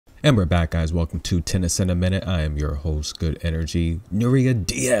And we're back, guys. Welcome to Tennis in a Minute. I am your host, Good Energy. Nuria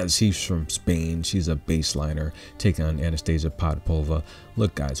Diaz, she's from Spain. She's a baseliner taking on Anastasia Potapova.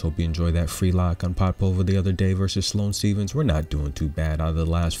 Look, guys, hope you enjoyed that free lock on Potapova the other day versus Sloane Stephens. We're not doing too bad. Out of the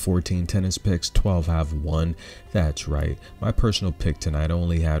last 14 tennis picks, 12 have won. That's right. My personal pick tonight, I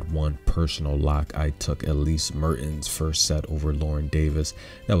only had one personal lock. I took Elise Mertens first set over Lauren Davis.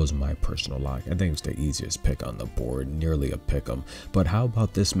 That was my personal lock. I think it's the easiest pick on the board, nearly a pick 'em. But how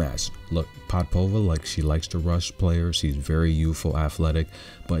about this match? Look, Potapova, like, she likes to rush players. She's very youthful, athletic,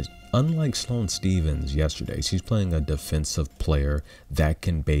 but unlike Sloane Stephens yesterday, she's playing a defensive player that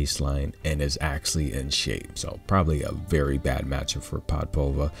can baseline and is actually in shape. So probably a very bad matchup for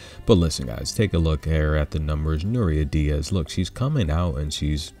Potapova. But listen, guys, take a look here at the numbers. Nuria Diaz, look, she's coming out and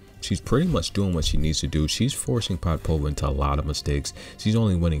she's pretty much doing what she needs to do. She's forcing Potapova into a lot of mistakes. She's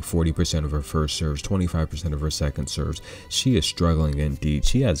only winning 40% of her first serves, 25% of her second serves. She is struggling indeed.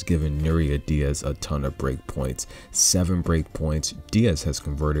 She has given Nuria Diaz a ton of break points, 7 break points. Diaz has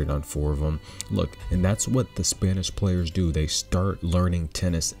converted on 4 of them. Look, and that's what the Spanish players do. They start learning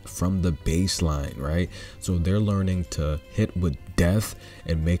tennis from the baseline, right? So they're learning to hit with depth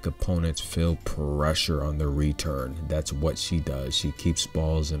and make opponents feel pressure on the return. That's what she does. She keeps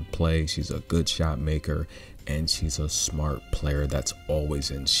balls in play. She's a good shot maker, and she's a smart player that's always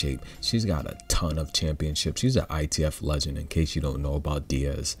in shape. She's got a ton of championships. She's an ITF legend. In case you don't know about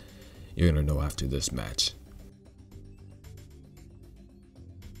Diaz, you're gonna know after this match.